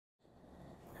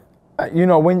You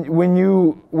know, when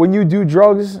you do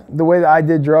drugs the way that I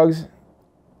did drugs,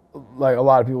 like a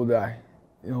lot of people die.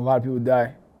 You know, a lot of people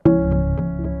die.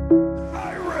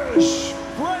 Irish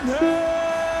Brennan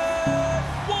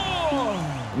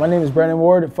Ward. My name is Brennan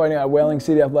Ward, fighting at Whaling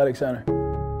City Athletic Center.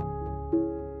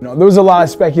 You know, there was a lot of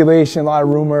speculation, a lot of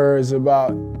rumors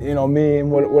about, you know, me and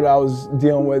what I was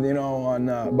dealing with, you know,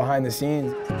 on behind the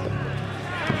scenes.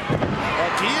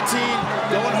 Guillotine,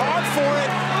 going hard for it,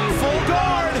 full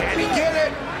guard. Can he get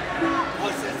it?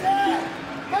 What's his head?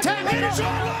 10 minutes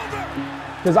all over.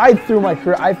 Because I threw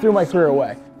my career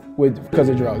away because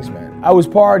of drugs, man. I was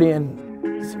partying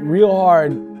real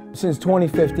hard since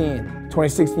 2015.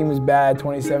 2016 was bad,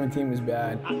 2017 was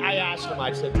bad. I asked him,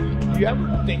 I said, do you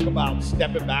ever think about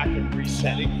stepping back and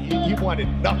resetting? He wanted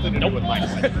nothing to do with life.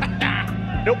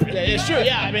 Nope. Yeah, it's true.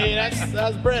 Yeah, I mean,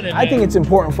 that's Brennan. I think it's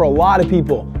important for a lot of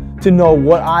people to know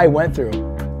what I went through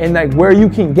and like where you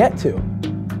can get to.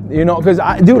 You know, because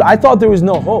dude, I thought there was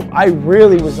no hope. I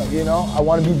really was like, you know, I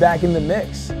want to be back in the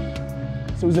mix. So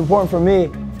it was important for me,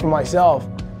 for myself,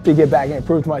 to get back and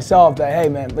prove to myself that, hey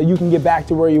man, you can get back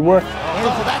to where you were.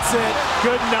 Oh, that's it.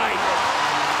 Good night.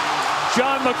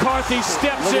 John McCarthy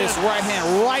steps in. His right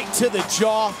hand right to the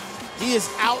jaw. He is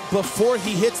out before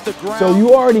he hits the ground. So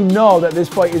you already know that this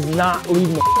fight is not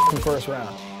leaving the first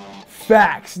round.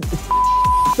 Facts.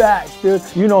 Facts, dude.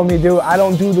 You know me, dude. I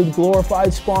don't do the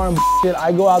glorified sparring shit.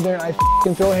 I go out there and I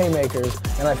throw haymakers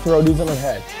and I throw dudes on the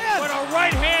head. But a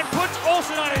right hand puts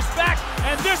Olsen on his back,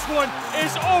 and this one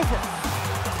is over.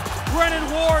 Brennan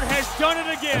Ward has done it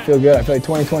again. I feel good. I feel like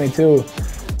 2022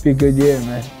 be a good year,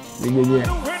 man. Be a good year.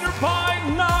 Winner by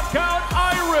knockout,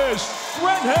 Irish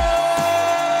Brennan.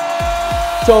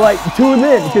 So like, tune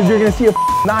in because you're gonna see a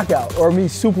knockout or me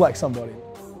suplex somebody.